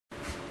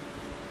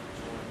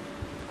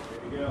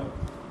Yeah.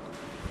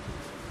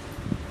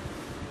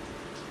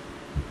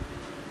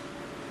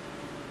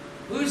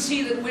 Who's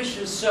he that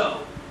wishes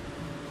so?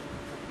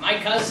 My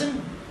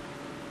cousin?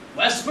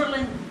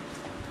 Westmoreland?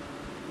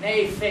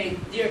 Nay, faith,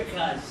 dear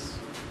coz,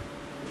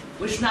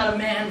 wish not a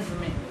man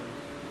from England.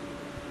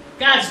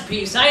 God's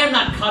peace, I am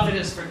not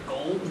covetous for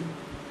gold.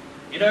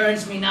 It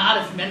earns me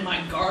not if men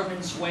my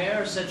garments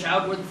wear. Such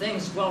outward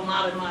things dwell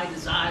not in my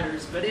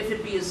desires. But if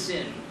it be a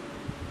sin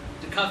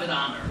to covet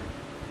honor,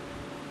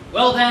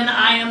 well then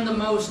I am the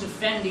most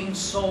offending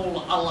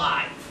soul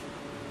alive.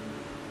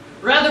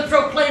 Rather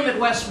proclaim it,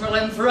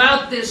 Westmoreland,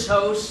 throughout this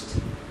host,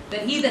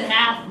 that he that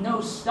hath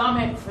no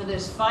stomach for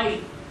this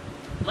fight,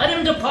 let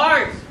him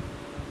depart.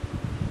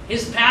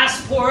 His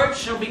passport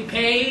shall be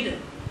paid,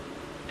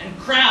 and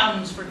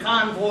crowns for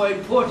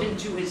convoy put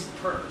into his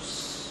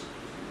purse.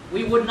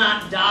 We would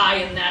not die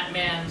in that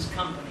man's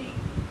company,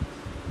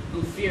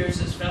 who fears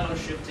his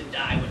fellowship to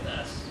die with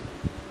us.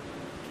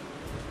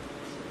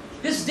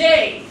 This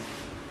day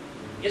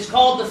is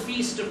called the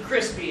Feast of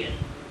Crispian.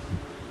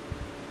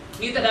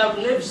 He that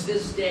outlives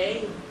this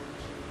day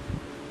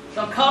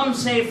shall come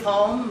safe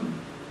home,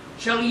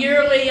 shall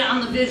yearly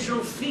on the vigil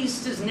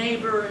feast his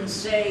neighbor and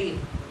say,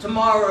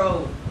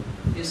 tomorrow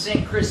is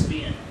St.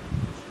 Crispian.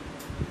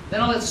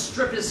 Then let's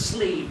strip his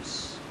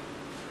sleeves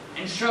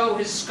and show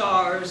his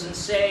scars and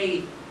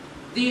say,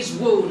 these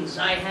wounds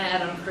I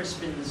had on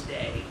Crispin's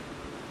day.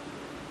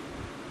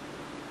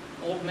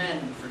 Old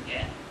men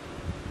forget,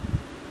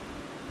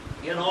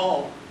 yet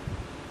all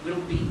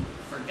will be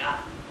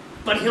forgotten.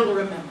 But he'll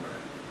remember,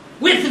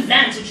 with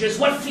advantages,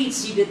 what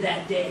feats he did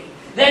that day.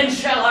 Then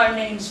shall our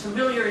names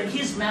familiar in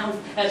his mouth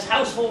as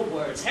household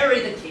words, Harry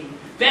the King,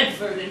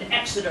 Bedford and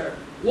Exeter,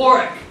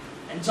 Warwick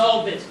and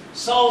Talbot,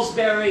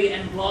 Salisbury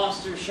and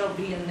Gloucester shall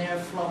be in their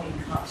flowing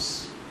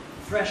cups,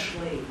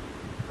 freshly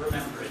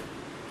remembered.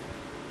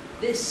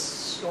 This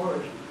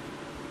story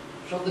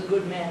shall the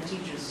good man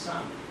teach his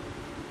son,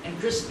 and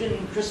Crispin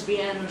and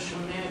Crispianus shall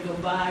ne'er go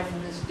by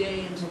from this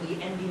day until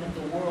the ending of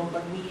the world,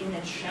 but we in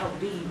it shall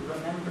be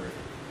remembered.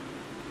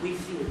 We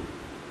few,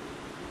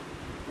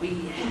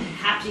 we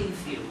happy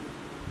few,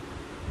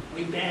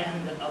 we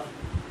band of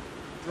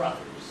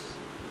brothers.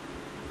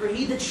 For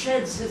he that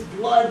sheds his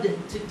blood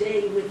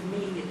today with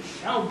me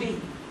shall be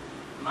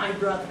my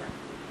brother.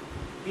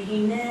 Be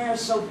he ne'er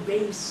so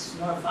base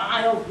nor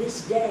vile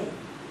this day,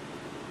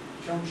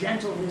 shall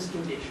gentle his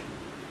condition.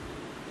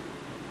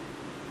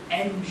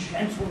 And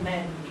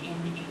gentlemen in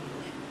England,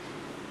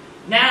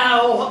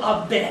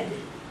 now abed,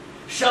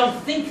 shall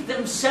think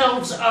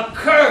themselves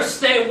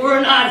accursed they were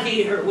not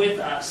here with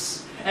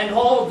us, and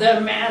hold their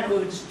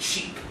manhoods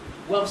cheap,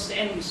 whilst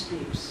any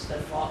speaks that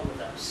fought with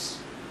us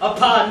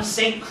upon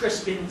St.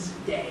 Crispin's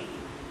day.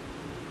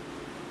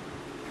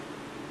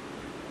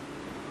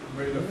 I'm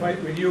ready to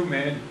fight with you,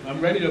 man. I'm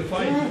ready to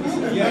fight.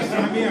 Yes,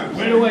 I'm here.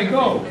 Where do I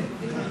go?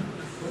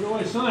 Where do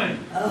I sign?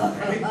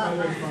 Right, by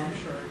the farm,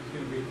 sure.